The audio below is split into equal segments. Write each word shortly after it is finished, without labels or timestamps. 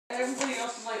everybody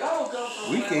else is like, oh, go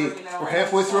for Week whatever, 8. you know. We're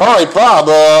halfway through. All right, Bob.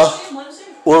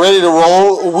 We're ready to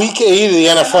roll Week 8 of the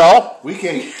NFL. Week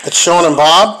 8. It's Sean and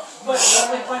Bob. But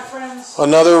like my friends.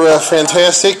 Another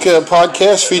fantastic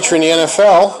podcast featuring the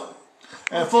NFL.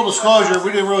 And full disclosure,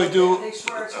 we didn't really do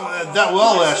that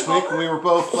well last week. We were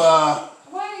both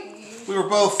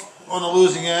on the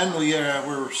losing end. We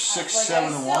were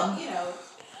 6-7-1.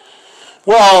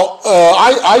 Well,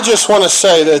 I just want to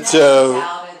say that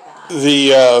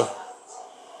the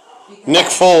Nick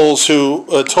Foles, who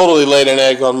totally laid an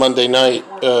egg on Monday night,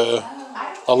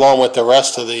 along with the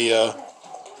rest of the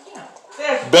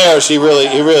Bears, he really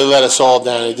let us all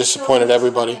down. He disappointed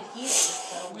everybody.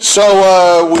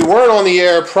 So we weren't on the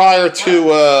air prior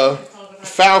to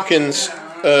Falcons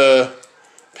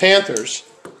Panthers.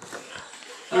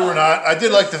 We were not. I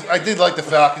did like the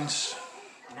Falcons.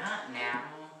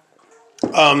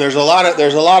 There's a lot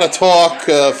of talk.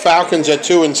 Falcons at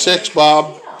 2-6,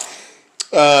 Bob.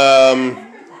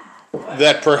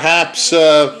 That perhaps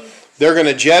they're going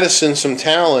to jettison some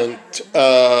talent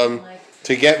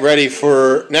to get ready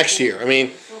for next year. I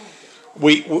mean,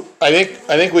 I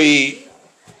think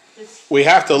we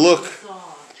have to look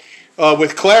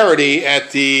with clarity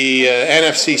at the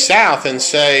NFC South and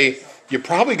say you're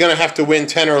probably going to have to win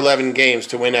 10 or 11 games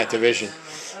to win that division.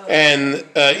 And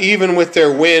even with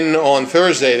their win on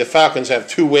Thursday, the Falcons have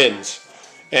 2 wins.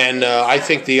 And I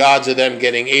think the odds of them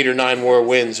getting 8 or 9 more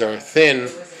wins are thin.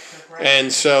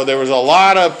 And so there was a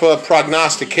lot of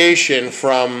prognostication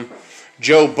from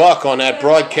Joe Buck on that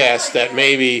broadcast that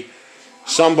maybe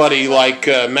somebody like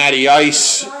Matty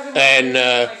Ice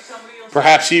and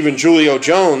perhaps even Julio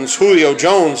Jones,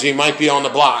 he might be on the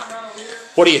block.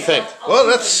 What do you think? Well,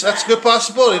 that's a good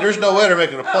possibility. There's no way they're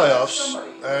making the playoffs,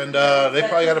 and they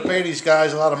probably got to pay these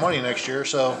guys a lot of money next year.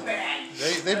 So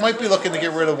they might be looking to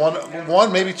get rid of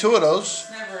one, maybe 2 of those.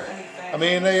 I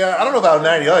mean, I don't know about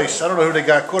Matty Ice. I don't know who they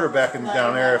got quarterbacking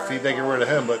down there if they get rid of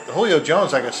him. But Julio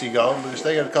Jones, I can see going because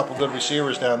they got a couple good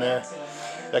receivers down there.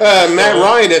 Matt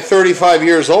Ryan at 35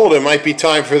 years old, it might be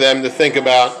time for them to think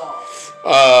about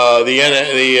the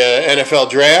NFL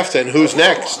draft and who's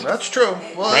next. That's true.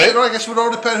 Well, right? I guess it would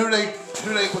all depend what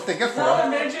they get for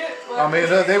them. I mean,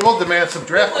 they will demand some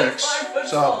draft picks.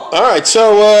 So all right,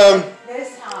 so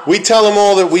we tell them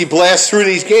all that we blast through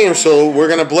these games, so we're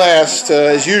going to blast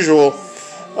as usual.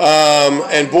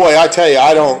 And boy, I tell you,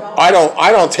 I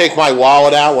don't take my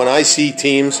wallet out when I see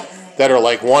teams that are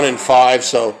like 1-5.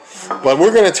 So, but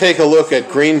we're going to take a look at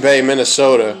Green Bay,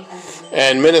 Minnesota.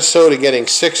 And Minnesota getting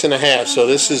 6.5. So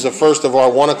this is the first of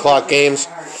our 1:00 games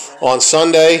on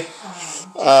Sunday.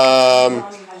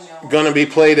 Going to be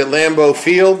played at Lambeau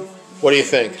Field. What do you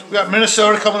think? We got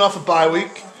Minnesota coming off a bye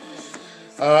week.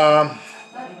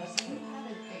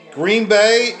 Green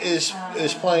Bay is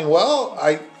playing well.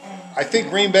 I think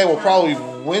Green Bay will probably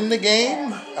win the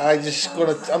game. I'm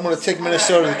going to take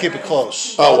Minnesota to keep it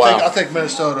close. I'll take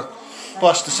Minnesota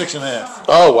plus the 6.5.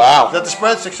 Oh wow! Is that the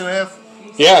spread 6.5?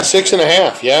 Yeah,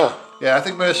 6.5. Yeah. Yeah, I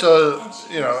think Minnesota.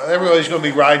 Everybody's going to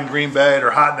be riding Green Bay. They're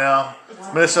hot now.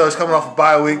 Minnesota's coming off a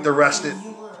bye week. They're rested.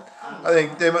 I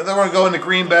think they're going to go into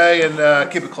Green Bay and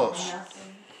keep it close.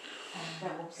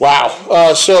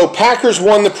 Wow. So Packers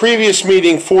won the previous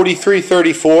meeting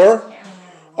 43-34.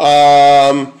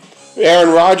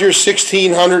 Aaron Rodgers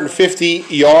 1,650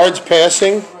 yards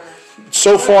passing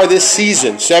so far this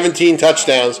season. 17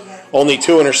 touchdowns, only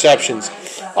 2 interceptions.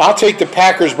 I'll take the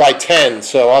Packers by 10,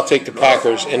 so I'll take the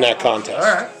Packers in that contest.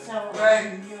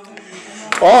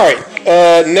 All right.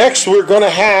 Next, we're going to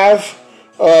have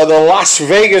the Las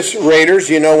Vegas Raiders,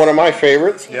 one of my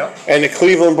favorites, and the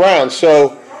Cleveland Browns.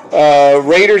 So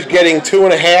Raiders getting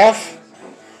 2.5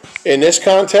 in this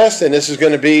contest, and this is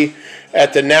going to be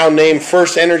at the now named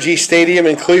First Energy Stadium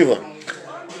in Cleveland.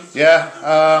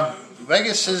 Yeah,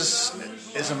 Vegas is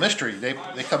a mystery. They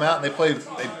come out and they play.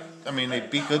 They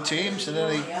beat good teams, and then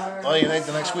they alienate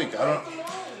the next week. They're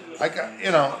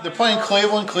playing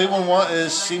Cleveland.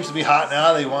 Cleveland seems to be hot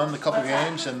now. They won a couple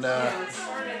games, and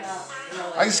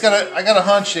I got a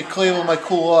hunch that Cleveland might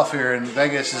cool off here, and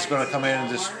Vegas is going to come in and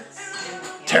just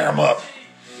tear them up.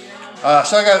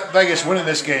 So I got Vegas winning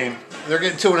this game. They're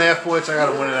getting 2.5 points. I got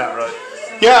them winning outright.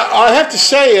 Yeah, I have to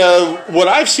say, what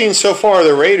I've seen so far of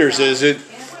the Raiders is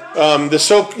the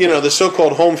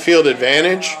so-called home field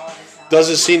advantage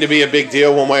doesn't seem to be a big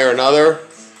deal one way or another.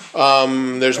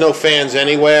 There's no fans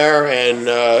anywhere, and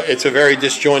it's a very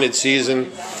disjointed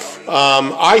season.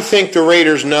 I think the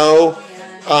Raiders know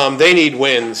they need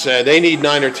wins. They need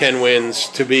 9 or 10 wins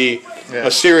to be a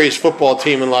serious football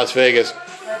team in Las Vegas.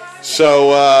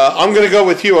 So I'm going to go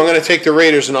with you. I'm going to take the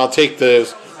Raiders, and I'll take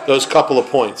those couple of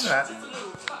points.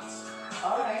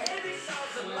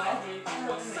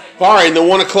 All right, in the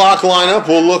 1 o'clock lineup,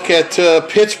 we'll look at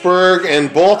Pittsburgh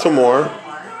and Baltimore.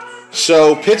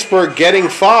 So Pittsburgh getting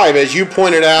 5, as you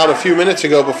pointed out a few minutes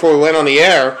ago before we went on the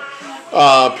air.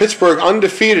 Pittsburgh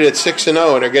undefeated at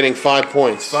 6-0, and they're getting 5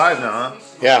 points. 5 now, huh?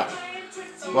 Yeah.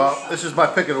 Well, this is my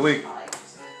pick of the week.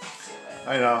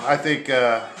 I think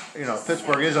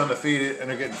Pittsburgh is undefeated and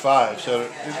they're getting 5, so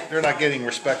they're not getting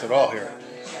respect at all here.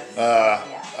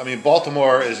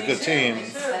 Baltimore is a good team,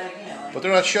 but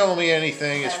they're not showing me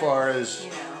anything as far as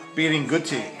beating good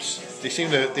teams. They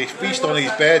feast on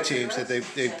these bad teams that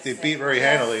they beat very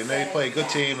handily, and they play a good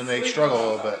team and they struggle a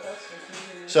little bit.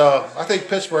 So I think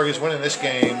Pittsburgh is winning this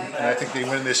game, and I think they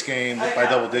win this game by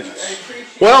double digits.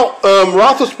 Well,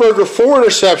 Roethlisberger 4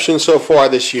 interceptions so far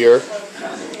this year,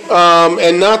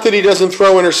 and not that he doesn't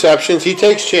throw interceptions. He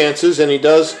takes chances, and he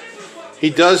does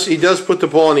put the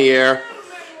ball in the air.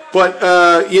 But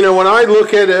when I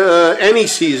look at any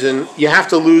season, you have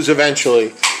to lose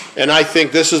eventually, and I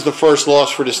think this is the first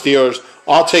loss for the Steelers.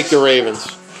 I'll take the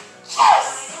Ravens.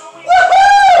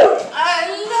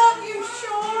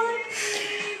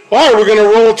 All right, we're going to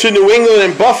roll to New England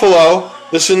and Buffalo.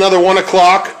 This is another 1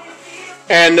 o'clock,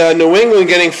 and New England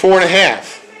getting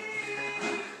 4.5.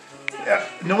 Yeah,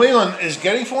 New England is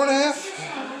getting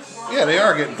 4.5? Yeah, they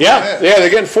are getting 4.5. Yeah, they're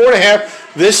getting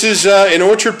 4.5. This is in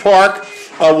Orchard Park,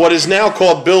 what is now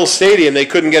called Bill Stadium. They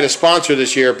couldn't get a sponsor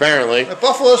this year, apparently.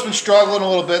 Buffalo's been struggling a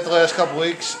little bit the last couple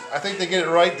weeks. I think they get it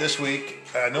right this week.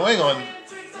 New England,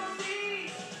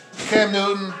 Cam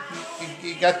Newton.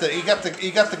 He got the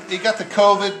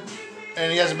COVID,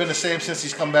 and he hasn't been the same since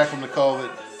he's come back from the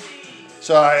COVID.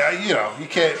 So you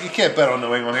can't bet on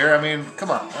New England here.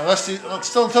 Come on,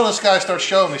 until this guy starts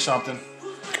showing me something.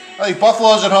 I think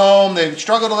Buffalo's at home. They've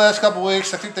struggled the last couple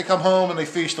weeks. I think they come home and they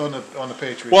feast on the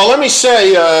Patriots. Well, let me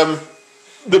say,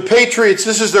 the Patriots.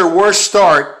 This is their worst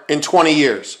start in 20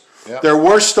 years. Yep. Their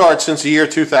worst start since the year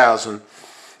 2000.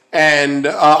 And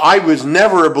I was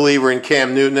never a believer in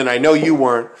Cam Newton, and I know you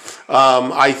weren't.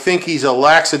 I think he's a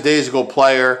lackadaisical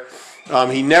player.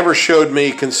 He never showed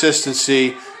me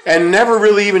consistency and never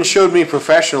really even showed me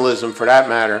professionalism, for that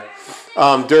matter,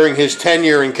 during his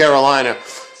tenure in Carolina.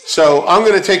 So I'm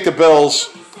going to take the Bills,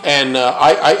 and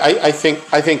I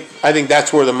think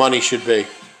that's where the money should be.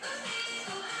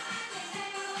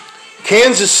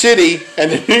 Kansas City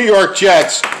and the New York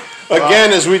Jets.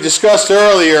 Again, as we discussed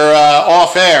earlier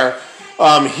off air,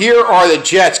 here are the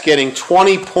Jets getting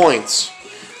 20 points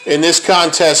in this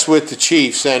contest with the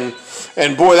Chiefs. And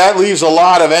boy, that leaves a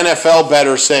lot of NFL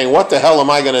bettors saying, what the hell am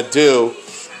I going to do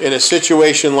in a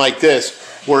situation like this?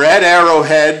 We're at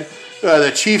Arrowhead.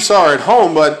 The Chiefs are at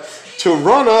home. But to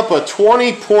run up a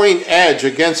 20-point edge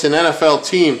against an NFL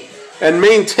team and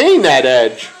maintain that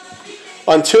edge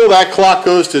until that clock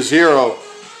goes to 0,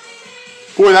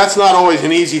 boy, that's not always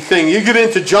an easy thing. You get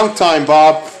into junk time,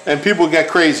 Bob, and people get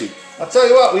crazy. I'll tell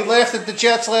you what, we laughed at the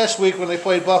Jets last week when they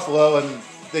played Buffalo, and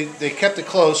they kept it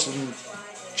close, and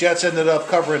Jets ended up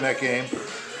covering that game.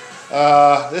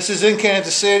 This is in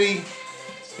Kansas City.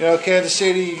 Kansas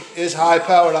City is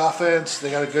high-powered offense.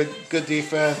 They got a good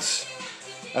defense.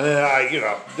 And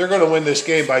then, they're going to win this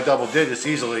game by double digits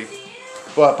easily.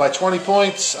 But by 20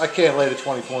 points, I can't lay the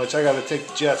 20 points. I got to take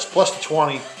the Jets plus the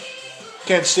 20.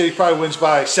 Kansas City probably wins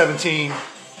by 17,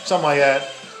 something like that.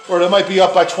 Or they might be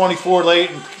up by 24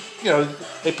 late, and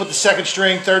they put the second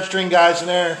string, third string guys in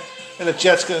there, and the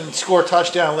Jets can score a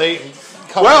touchdown late. And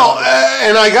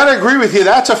and I got to agree with you.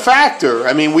 That's a factor.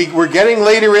 We're getting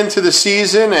later into the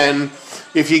season, and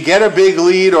if you get a big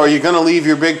lead, or you're going to leave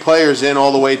your big players in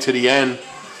all the way to the end,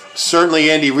 certainly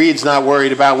Andy Reid's not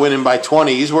worried about winning by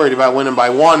 20. He's worried about winning by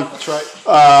 1. That's right.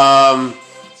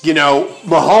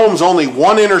 Mahomes only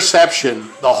 1 interception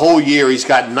the whole year. He's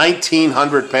got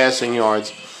 1,900 passing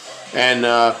yards. And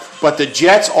but the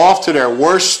Jets off to their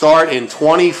worst start in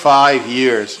 25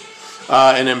 years.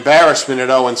 An embarrassment at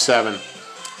 0-7.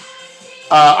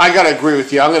 I got to agree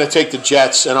with you. I'm going to take the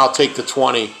Jets, and I'll take the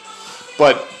 20.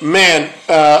 But, man,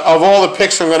 of all the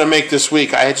picks I'm going to make this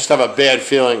week, I just have a bad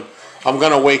feeling I'm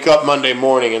going to wake up Monday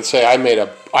morning and say I made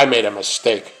a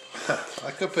mistake.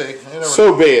 I could be.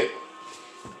 So be it.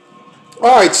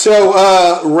 All right, so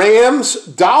Rams,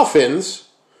 Dolphins,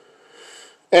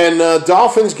 and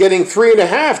Dolphins getting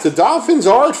 3.5. The Dolphins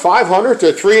are at 500.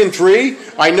 They're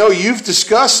 3-3. I know you've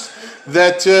discussed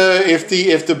that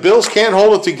if the Bills can't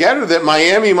hold it together, that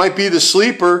Miami might be the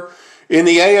sleeper in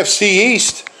the AFC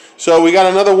East. So we got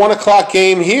another 1 o'clock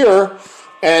game here,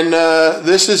 and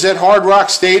this is at Hard Rock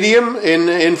Stadium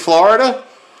in Florida.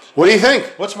 What do you think?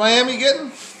 What's Miami getting?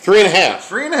 3.5.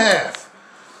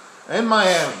 3.5. In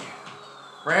Miami.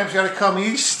 Rams got to come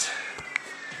east.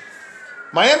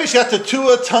 Miami's got the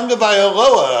Tua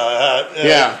Tagovailoa.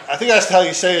 Yeah. I think that's how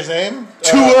you say his name.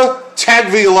 Tua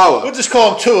Tagovailoa. We'll just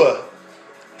call him Tua.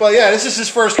 But yeah, this is his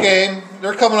first game.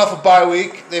 They're coming off a bye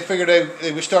week. They figured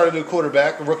they would start a new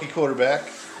quarterback, a rookie quarterback.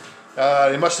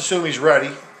 They must assume he's ready.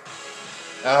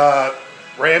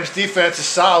 Rams defense is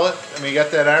solid. I mean, you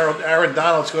got that Aaron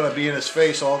Donald's going to be in his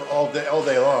face all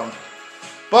day long.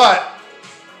 But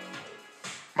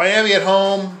Miami at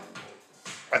home,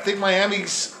 I think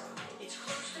Miami's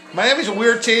a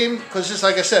weird team because, just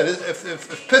like I said, if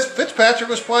Fitzpatrick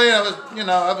was playing, I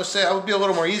would be a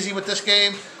little more easy with this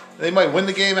game. They might win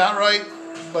the game outright,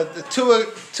 but the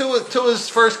Tua's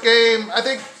first game, I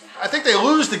think they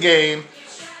lose the game,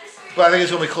 but I think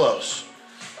it's going to be close.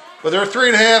 But they're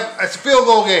 3.5. It's a field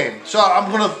goal game, so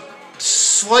I'm going to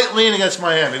slight lean against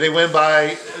Miami. They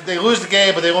lose the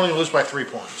game, but they only lose by 3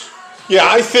 points. Yeah,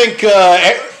 I think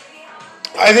Aaron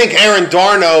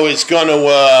Darno is going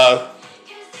to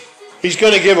he's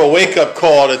going to give a wake up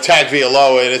call to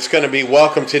Tagovailoa, and it's going to be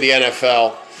welcome to the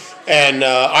NFL. And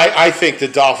I think the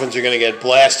Dolphins are going to get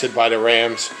blasted by the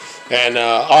Rams, and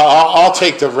I'll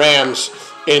take the Rams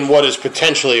in what is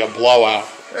potentially a blowout.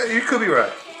 You could be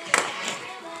right.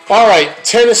 All right,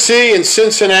 Tennessee and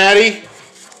Cincinnati.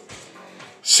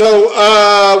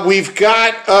 So we've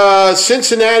got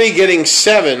Cincinnati getting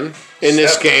 7 in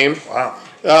this game. Wow.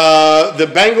 The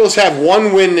Bengals have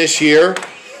 1 win this year.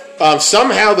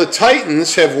 Somehow the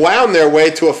Titans have wound their way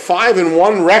to a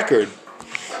 5-1 record.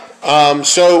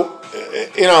 So,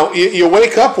 you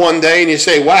wake up one day and you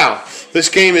say, wow, this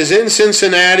game is in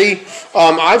Cincinnati.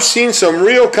 I've seen some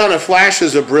real kind of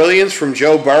flashes of brilliance from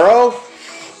Joe Burrow.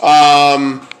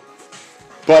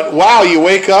 But wow, you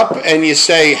wake up and you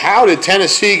say, how did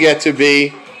Tennessee get to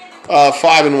be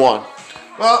 5-1?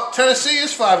 Well, Tennessee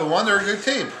is 5-1. They're a good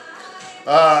team.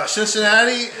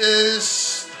 Cincinnati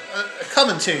is a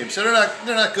coming team, so they're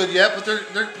not good yet, but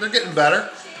they're getting better.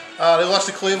 They lost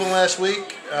to Cleveland last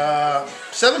week.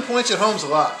 7 points at home is a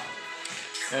lot,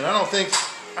 and I don't think.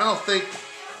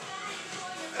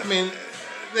 I mean,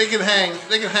 they can hang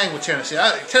with Tennessee.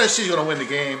 Tennessee's going to win the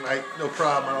game. No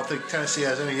problem. I don't think Tennessee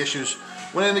has any issues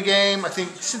winning the game. I think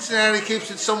Cincinnati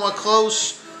keeps it somewhat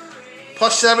close.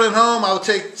 +7 at home. I would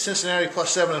take Cincinnati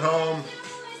 +7 at home,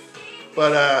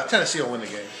 but Tennessee will win the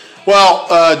game.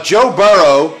 Well, Joe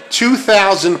Burrow,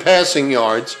 2,000 passing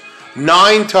yards,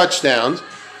 9 touchdowns,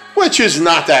 which is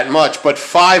not that much, but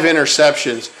 5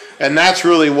 interceptions, and that's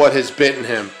really what has bitten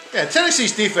him. Yeah,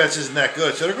 Tennessee's defense isn't that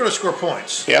good, so they're going to score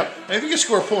points. Yep. And if you can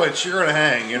score points, you're going to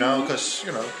hang, because,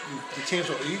 the teams,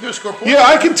 you're going to score points. Yeah,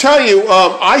 I can tell you,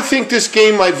 I think this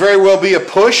game might very well be a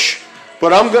push,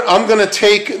 but I'm going to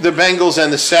take the Bengals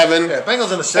and the 7. Yeah,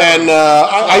 Bengals and the 7. And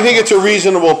I think it's a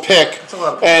reasonable pick. It's a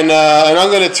lot of and I'm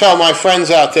going to tell my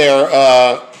friends out there,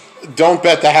 don't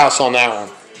bet the house on that one.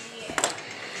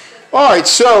 All right,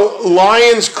 so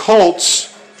Lions,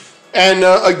 Colts, and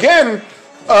again,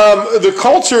 the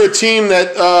Colts are a team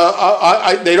that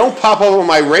they don't pop up on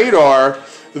my radar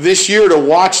this year to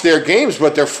watch their games,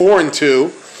 but they're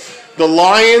 4-2. The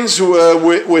Lions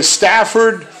with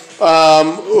Stafford,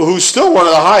 who's still one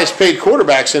of the highest paid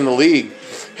quarterbacks in the league,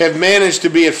 have managed to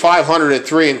be at 500 at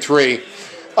 3-3.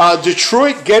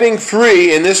 Detroit getting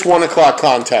 3 in this 1 o'clock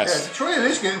contest. Yeah, Detroit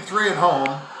is getting 3 at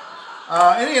home.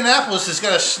 Indianapolis has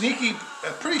got a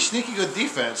pretty sneaky good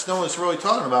defense. No one's really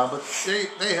talking about, but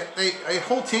they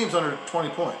hold teams under 20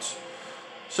 points.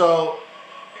 So,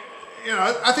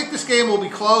 I think this game will be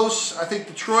close. I think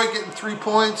Detroit getting 3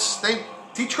 points.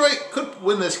 Detroit could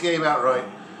win this game outright.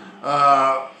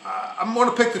 I'm going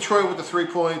to pick Detroit with the 3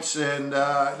 points, and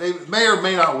they may or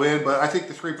may not win, but I think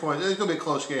the 3 points, it's going to be a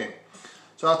close game.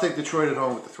 So I'll take Detroit at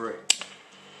home with the 3.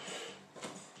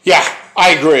 Yeah,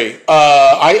 I agree.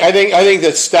 I think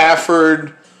that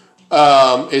Stafford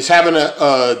is having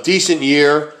a decent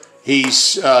year.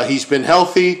 He's been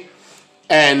healthy,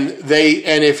 and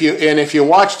if you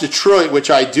watch Detroit,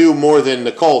 which I do more than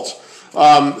the Colts,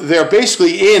 they're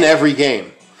basically in every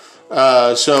game.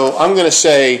 So I'm going to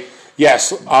say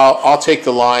yes. I'll take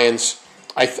the Lions.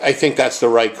 I think that's the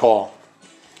right call.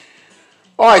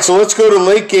 All right, so let's go to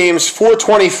late games.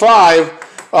 4:25.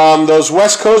 Those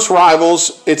West Coast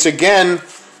rivals, it's again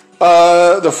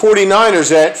the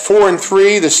 49ers at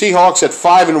 4-3, the Seahawks at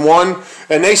 5-1,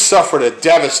 and they suffered a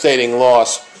devastating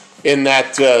loss in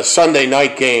that Sunday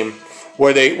night game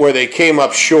where they came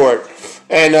up short.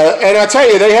 And I tell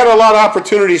you, they had a lot of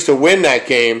opportunities to win that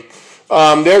game.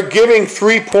 They're giving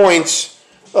 3 points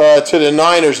to the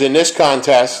Niners in this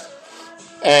contest,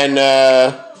 and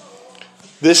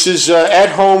this is at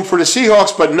home for the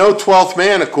Seahawks, but no 12th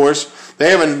man, of course. They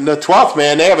haven't the 12th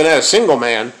man. They haven't had a single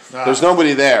man. Nah. There's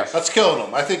nobody there. That's killing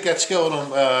them. I think that's killing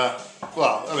them.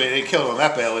 Well, I mean, they killed them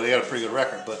that badly. They got a pretty good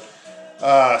record, but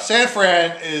San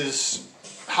Fran is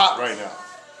hot right now.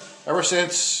 Ever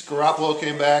since Garoppolo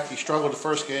came back, he struggled the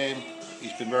first game.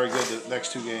 He's been very good the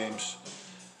next 2 games.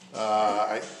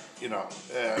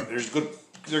 There's good.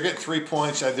 They're getting 3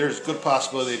 points. There's a good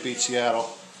possibility they beat Seattle.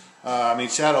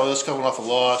 Seattle is coming off a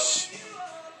loss.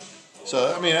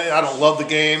 So, I don't love the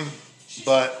game,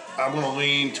 but I'm going to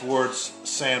lean towards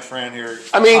San Fran here.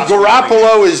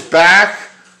 Garoppolo is back,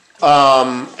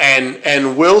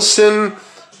 and Wilson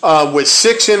with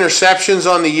 6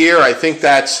 interceptions on the year. I think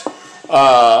that's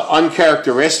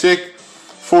uncharacteristic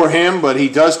for him, but he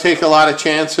does take a lot of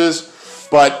chances.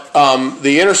 But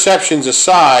the interceptions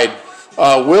aside,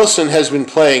 Wilson has been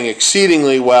playing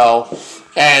exceedingly well,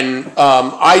 and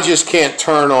I just can't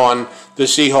turn on the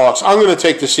Seahawks. I'm going to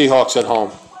take the Seahawks at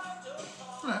home.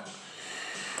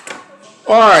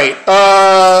 All right.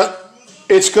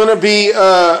 It's going to be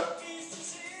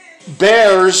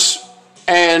Bears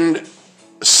and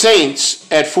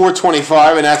Saints at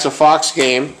 4:25, and that's a Fox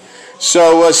game.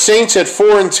 So Saints at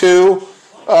 4-2.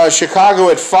 Chicago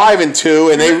at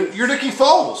 5-2, and you're Nicky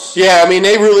Foles. Yeah,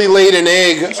 they really laid an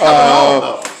egg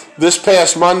this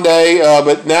past Monday,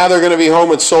 but now they're going to be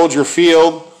home at Soldier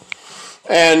Field,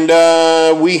 and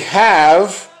we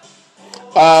have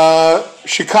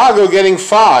Chicago getting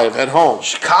 5 at home.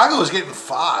 Chicago is getting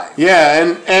 5.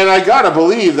 Yeah, and I gotta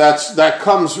believe that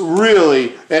comes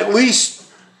really at least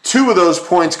 2 of those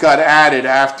points got added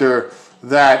after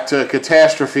that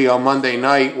catastrophe on Monday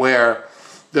night where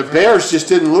the Bears just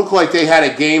didn't look like they had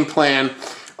a game plan.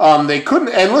 They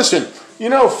couldn't. And listen,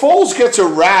 Foles gets a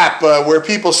rap where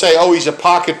people say, "Oh, he's a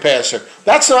pocket passer."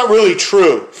 That's not really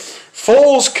true.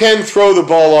 Foles can throw the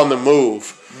ball on the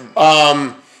move,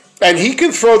 and he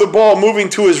can throw the ball moving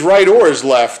to his right or his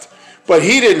left. But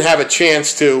he didn't have a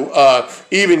chance to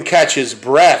even catch his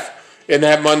breath in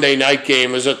that Monday night game.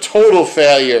 It was a total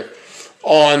failure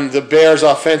on the Bears'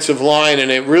 offensive line,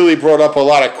 and it really brought up a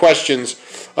lot of questions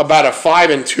about a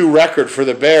 5-2 record for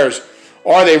the Bears.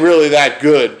 Are they really that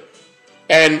good?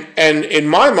 And in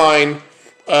my mind,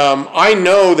 I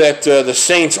know that the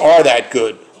Saints are that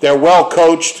good. They're well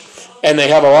coached, and they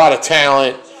have a lot of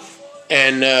talent,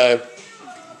 and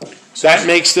that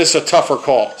makes this a tougher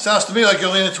call. Sounds to me like you're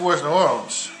leaning towards New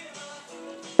Orleans.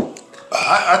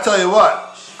 I tell you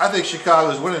what, I think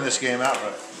Chicago's winning this game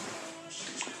outright.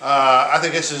 I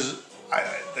think this is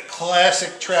the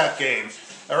classic trap game.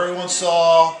 Everyone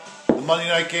saw the Monday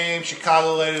night game.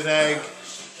 Chicago laid an egg.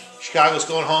 Chicago's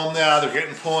going home now. They're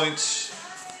getting points.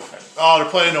 Oh, they're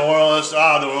playing New Orleans. New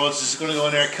Orleans is going to go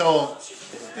in there and kill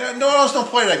them. New Orleans don't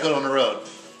play that good on the road.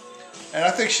 And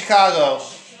I think Chicago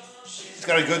has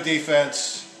got a good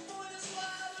defense.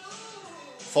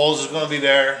 Foles is going to be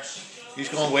there. He's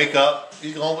going to wake up.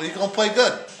 He's going to play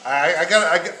good.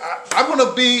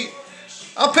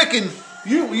 I'm picking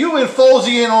you and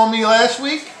Folesy in on me last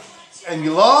week. And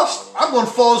you lost. I'm going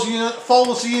Folesy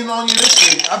in on you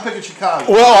this week. I'm picking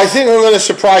Chicago. Well, I think I'm going to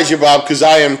surprise you, Bob, because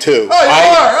I am too. Oh, you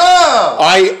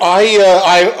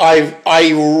are.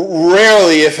 I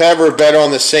rarely, if ever, bet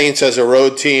on the Saints as a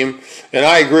road team, and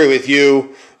I agree with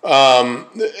you.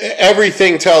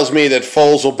 Everything tells me that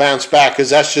Foles will bounce back because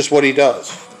that's just what he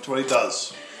does. That's what he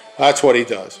does. That's what he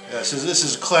does. Yeah, this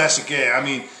is a classic game.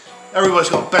 Everybody's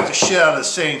going to bet the shit out of the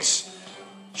Saints.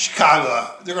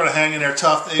 Chicago, they're going to hang in there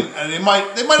tough. They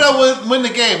might not win the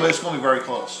game, but it's going to be very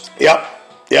close. Yep.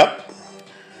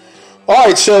 All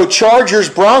right, so Chargers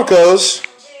Broncos,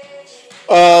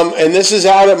 and this is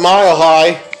out at Mile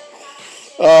High.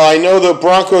 I know the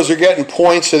Broncos are getting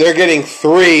points, so they're getting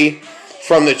 3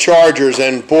 from the Chargers.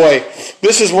 And boy,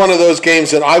 this is one of those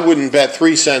games that I wouldn't bet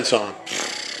 3 cents on.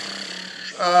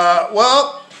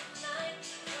 Well.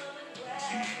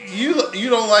 You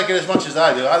don't like it as much as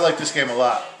I do. I like this game a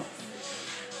lot.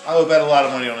 I would bet a lot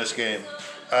of money on this game.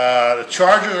 The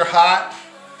Chargers are hot.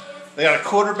 They got a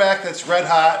quarterback that's red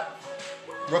hot.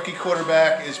 Rookie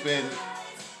quarterback has been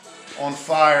on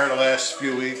fire the last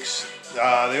few weeks.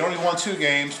 They only won 2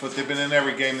 games, but they've been in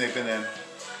every game they've been in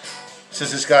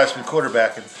since this guy's been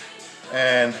quarterbacking.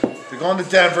 And they're going to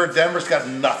Denver. Denver's got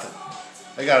nothing.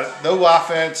 They got no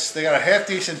offense. They got a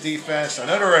half-decent defense. I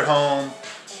know they're at home.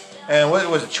 And what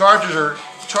was it? Chargers are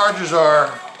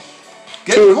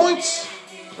getting points,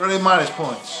 or are they minus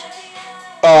points?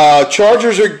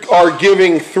 Chargers are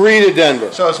giving 3 to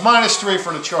Denver. So it's -3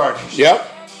 for the Chargers. Yep.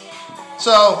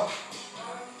 So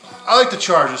I like the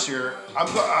Chargers here.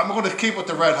 I'm going to keep with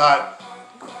the red hot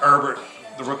Herbert,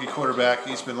 the rookie quarterback.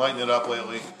 He's been lighting it up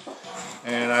lately,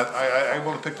 and I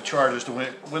want to pick the Chargers to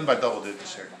win by double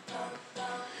digits here.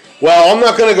 Well, I'm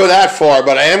not going to go that far,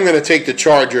 but I am going to take the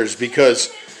Chargers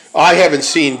because I haven't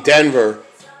seen Denver.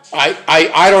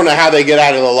 I don't know how they get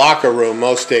out of the locker room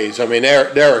most days. I mean,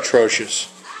 they're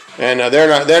atrocious, and they're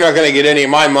not going to get any of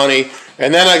my money,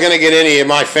 and they're not going to get any of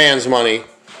my fans' money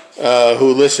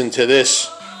who listen to this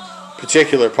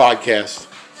particular podcast.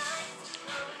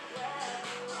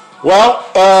 Well,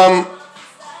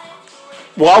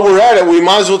 while we're at it, we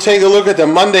might as well take a look at the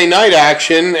Monday night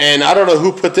action, and I don't know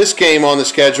who put this game on the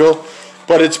schedule,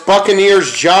 but it's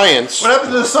Buccaneers-Giants. What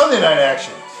happened to the Sunday night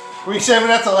action? Were you saving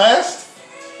that to last?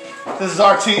 This is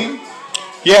our team.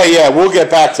 Yeah, we'll get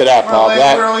back to that, Bob.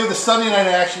 We'll leave the Sunday night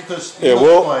action because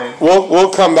we'll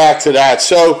come back to that.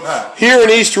 So here in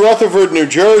East Rutherford, New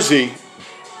Jersey,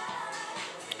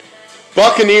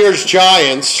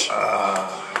 Buccaneers-Giants,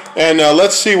 and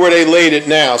let's see where they laid it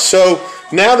now. So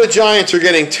now the Giants are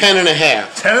getting 10.5.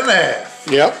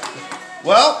 10.5. Yep.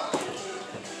 Well,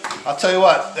 I'll tell you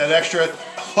what, that extra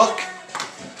hook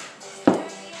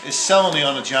is selling me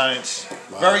on the Giants.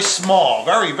 Very small.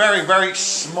 Very, very, very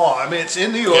small. I mean, it's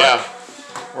in New York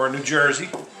or New Jersey.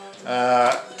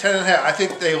 10.5. I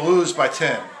think they lose by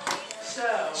 10.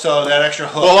 So that extra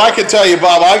hook. Well, I can tell you,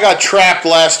 Bob, I got trapped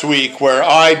last week where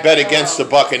I bet against the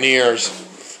Buccaneers,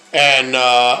 and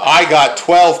I got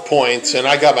 12 points, and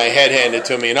I got my head handed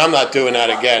to me, and I'm not doing that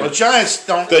again. Well, Giants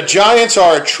don't. The Giants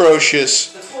are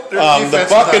atrocious. The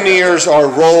Buccaneers are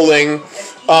rolling.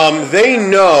 They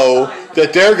know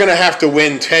that they're going to have to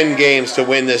win 10 games to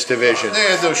win this division. They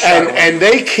had no shot. And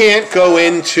they can't go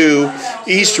into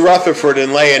East Rutherford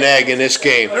and lay an egg in this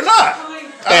game. They're not.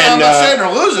 I'm not saying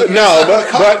they're losing. No,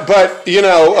 but you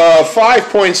know, 5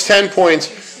 points, 10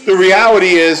 points. The reality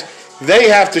is they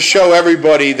have to show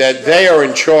everybody that they are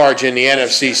in charge in the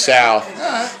NFC South.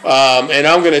 And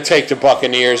I'm going to take the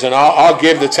Buccaneers, and I'll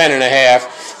give the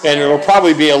 10.5, and it'll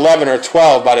probably be 11 or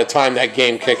 12 by the time that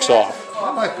game kicks off.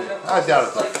 It might be. I doubt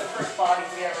it, though.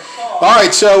 All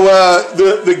right, so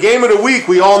the game of the week,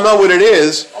 we all know what it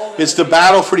is. It's the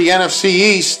battle for the NFC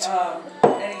East.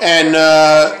 And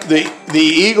the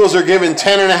Eagles are giving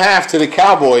 10.5 to the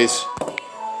Cowboys.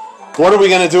 What are we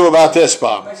going to do about this,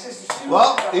 Bob?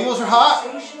 Well, Eagles are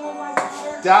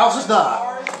hot. Dallas is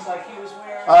not.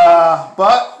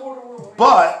 But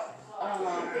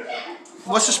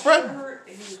what's the spread?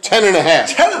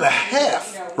 10.5.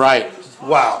 10.5. Right.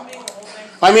 Wow.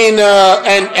 I mean,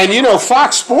 and you know,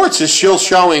 Fox Sports is still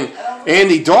showing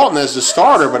Andy Dalton as the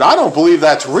starter, but I don't believe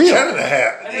that's real.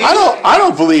 10.5. I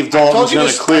don't believe Dalton's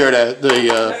going to clear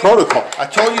the protocol. I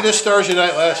told you this Thursday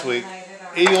night last week.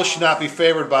 Eagles should not be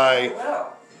favored by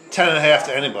 10.5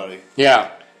 to anybody. Yeah.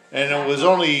 And it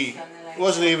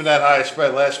wasn't even that high a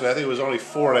spread last week. I think it was only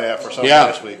 4.5 or something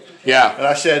last week. Yeah. And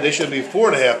I said they should be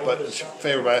 4.5, but it's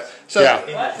favored by. So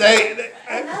they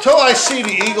until I see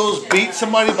the Eagles beat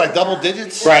somebody by double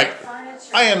digits, right?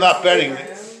 I am not betting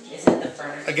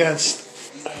against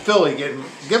Philly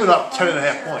giving up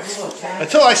 10.5 points.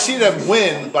 Until I see them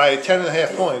win by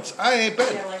 10.5 points, I ain't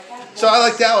betting. So I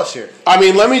like Dallas here. I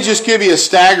mean, let me just give you a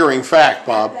staggering fact,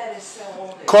 Bob.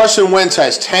 Carson Wentz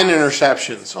has 10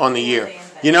 interceptions on the year.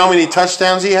 You know how many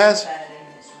touchdowns he has?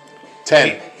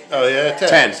 10. Oh yeah,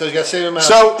 10. So he's got the same amount.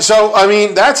 So I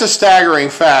mean, that's a staggering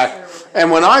fact. And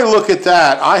when I look at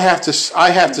that, I have to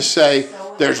say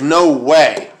there's no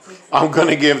way I'm going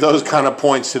to give those kind of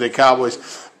points to the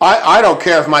Cowboys. I don't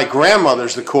care if my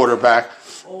grandmother's the quarterback.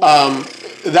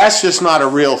 That's just not a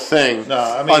real thing. No,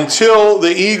 I mean, until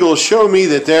the Eagles show me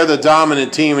that they're the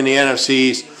dominant team in the NFC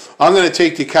East, I'm going to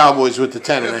take the Cowboys with the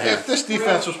 10.5. If this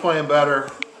defense was playing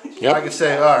better, I could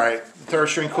say, all right, third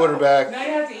string quarterback. Now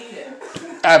you have to eat it.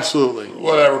 Absolutely.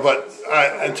 Whatever, but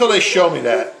until they show me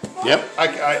that. Yep.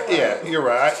 Yeah, you're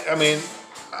right. I mean,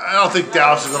 I don't think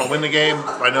Dallas is going to win the game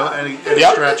by any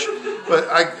stretch. But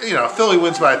Philly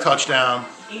wins by a touchdown,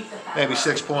 maybe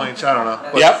 6 points. I don't know.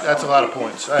 But that's a lot of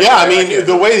points. I mean,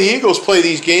 the way the Eagles play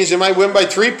these games, they might win by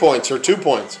 3 points or 2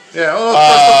 points. Yeah,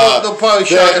 well, they'll probably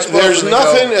shock us. There's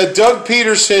nothing. Doug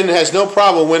Peterson has no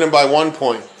problem winning by 1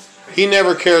 point. He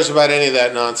never cares about any of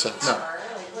that nonsense. No.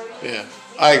 Yeah,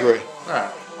 I agree. All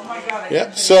right.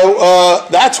 Yeah. So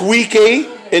that's week 8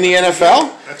 in the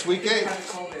NFL. That's week 8.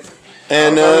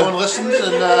 And everyone listens,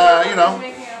 and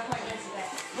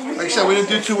like I said, we didn't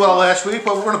do too well last week,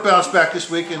 but we're going to bounce back this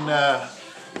week and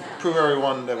prove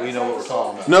everyone that we know what we're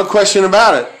talking about. No question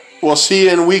about it. We'll see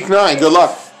you in week 9. Good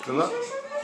luck. Good luck.